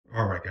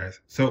All right, guys.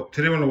 So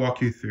today I want to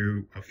walk you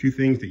through a few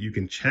things that you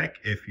can check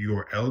if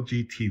your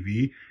LG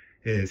TV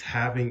is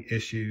having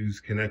issues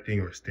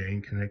connecting or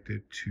staying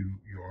connected to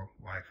your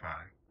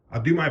Wi-Fi.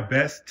 I'll do my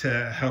best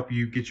to help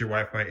you get your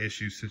Wi-Fi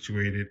issues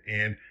situated.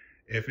 And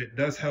if it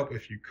does help,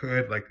 if you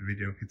could like the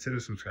video, consider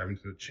subscribing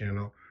to the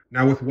channel.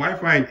 Now with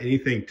Wi-Fi and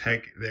anything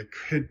tech, there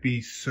could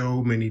be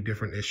so many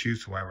different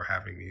issues to why we're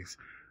having these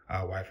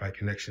Wi-Fi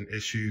connection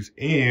issues.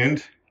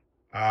 And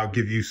I'll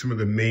give you some of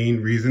the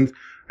main reasons.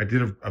 I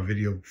did a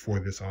video for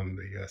this on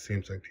the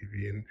Samsung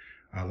TV, and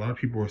a lot of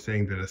people were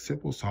saying that a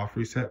simple soft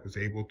reset was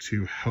able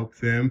to help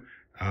them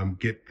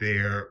get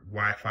their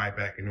Wi-Fi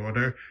back in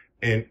order.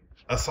 And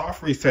a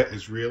soft reset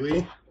is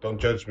really, don't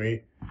judge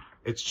me,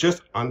 it's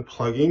just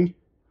unplugging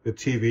the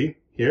TV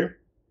here.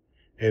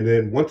 And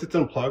then once it's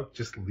unplugged,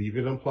 just leave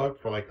it unplugged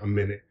for like a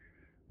minute,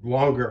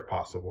 longer if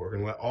possible. We're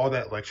gonna let all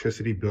that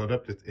electricity build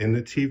up that's in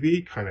the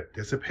TV kind of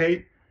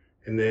dissipate,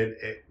 and then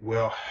it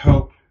will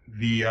help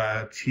the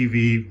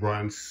TV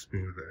run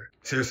smoother.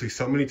 Seriously,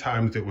 so many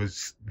times it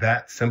was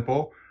that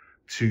simple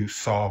to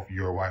solve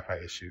your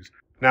Wi-Fi issues.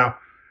 Now,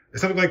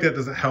 if something like that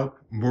doesn't help,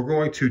 we're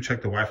going to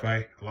check the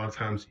Wi-Fi. A lot of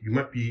times you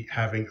might be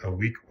having a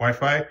weak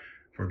Wi-Fi.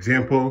 For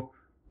example,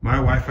 my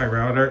Wi-Fi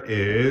router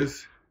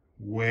is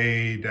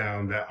way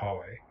down that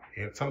hallway,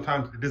 and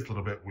sometimes it is a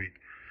little bit weak.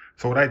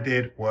 So what I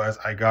did was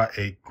I got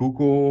a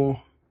Google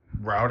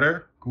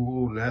router,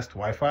 Google Nest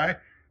Wi-Fi,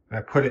 and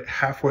I put it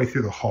halfway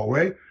through the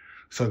hallway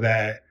so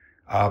that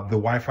the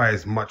Wi-Fi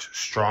is much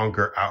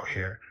stronger out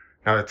here.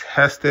 Now to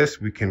test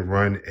this, we can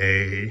run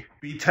a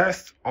speed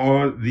test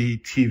on the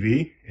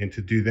TV. And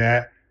to do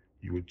that,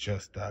 you would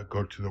just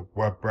go to the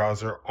web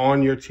browser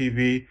on your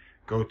TV,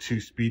 go to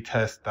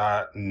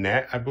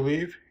speedtest.net, I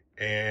believe,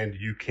 and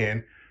you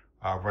can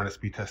run a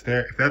speed test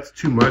there. If that's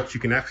too much, you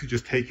can actually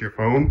just take your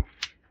phone,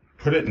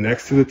 put it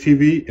next to the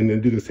TV, and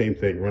then do the same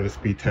thing, run a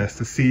speed test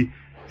to see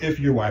if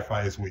your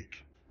Wi-Fi is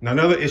weak. Now,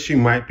 another issue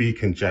might be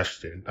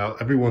congestion. Now,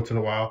 every once in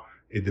a while,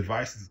 a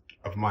device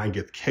of mine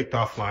gets kicked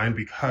offline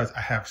because I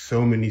have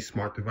so many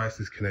smart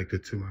devices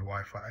connected to my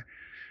Wi-Fi.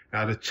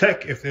 Now, to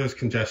check if there's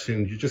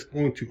congestion, you're just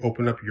going to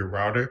open up your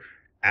router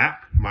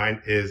app.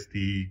 Mine is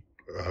the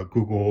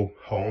Google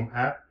Home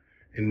app.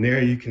 And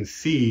there you can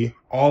see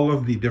all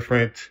of the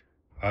different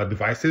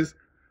devices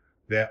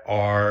that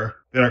are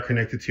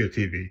connected to your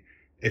TV.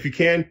 If you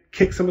can,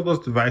 kick some of those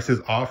devices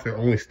off. They're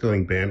only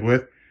stealing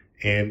bandwidth,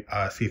 and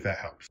see if that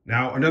helps.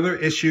 Now, another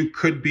issue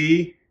could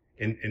be,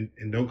 and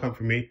don't come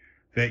for me,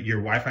 that your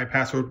Wi-Fi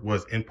password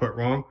was input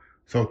wrong.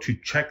 So to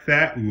check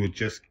that, we would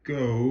just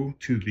go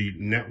to the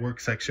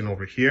network section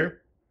over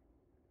here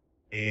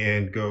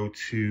and go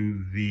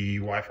to the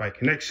Wi-Fi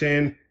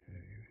connection.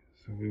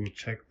 So we would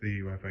check the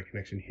Wi-Fi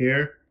connection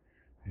here.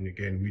 And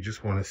again, we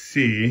just want to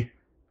see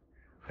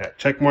that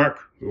check mark.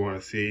 We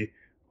want to see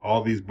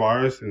all these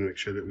bars and make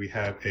sure that we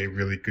have a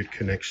really good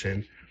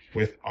connection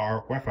with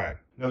our Wi-Fi.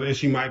 Another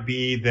issue might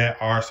be that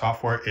our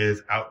software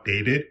is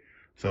outdated.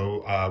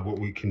 So what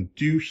we can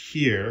do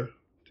here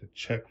to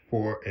check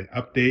for an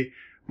update,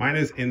 mine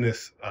is in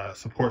this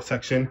support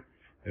section,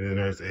 and then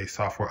there's a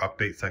software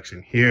update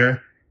section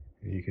here,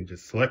 and you can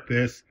just select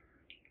this.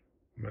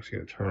 I'm actually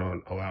going to turn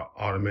on allow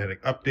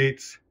automatic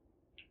updates,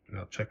 and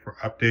I'll check for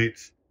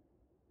updates,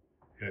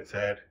 and it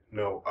said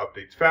no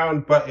updates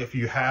found. But if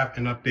you have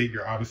an update,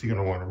 you're obviously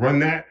going to want to run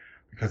that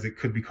because it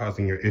could be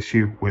causing your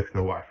issue with the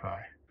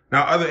Wi-Fi.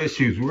 Now, other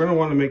issues, we're going to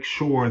want to make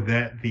sure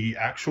that the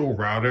actual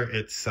router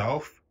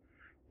itself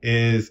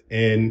is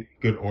in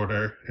good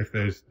order. If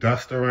there's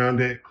dust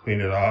around it, clean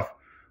it off.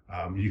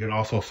 You can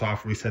also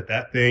soft reset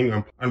that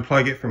thing,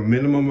 unplug it for a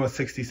minimum of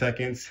 60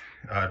 seconds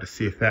to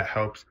see if that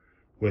helps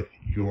with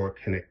your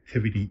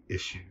connectivity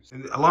issues.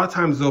 And a lot of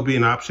times there'll be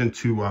an option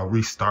to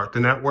restart the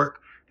network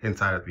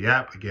inside of the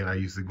app. Again, I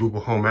use the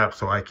Google Home app,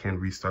 so I can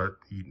restart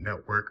the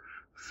network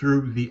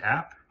through the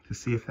app to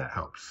see if that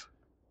helps.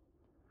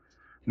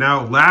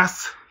 Now,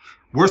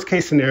 worst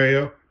case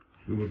scenario,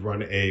 we would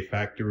run a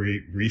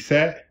factory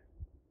reset.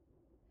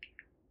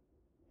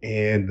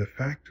 And the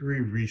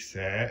factory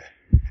reset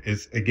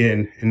is,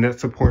 again, in that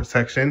support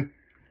section,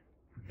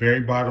 very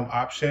bottom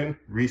option,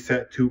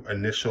 reset to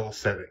initial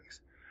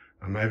settings.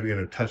 I'm not even going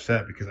to touch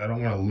that because I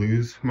don't want to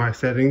lose my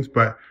settings,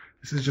 but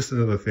this is just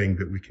another thing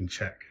that we can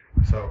check.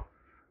 So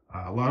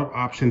a lot of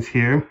options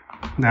here.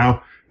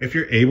 Now, if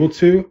you're able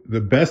to,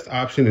 the best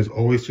option is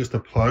always just to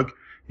plug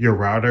your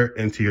router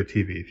into your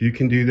TV. If you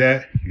can do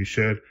that, you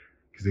should,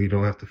 because then you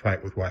don't have to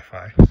fight with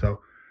Wi-Fi.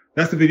 So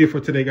that's the video for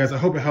today, guys. I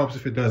hope it helps.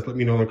 If it does, let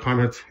me know in the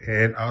comments,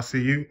 and I'll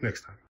see you next time.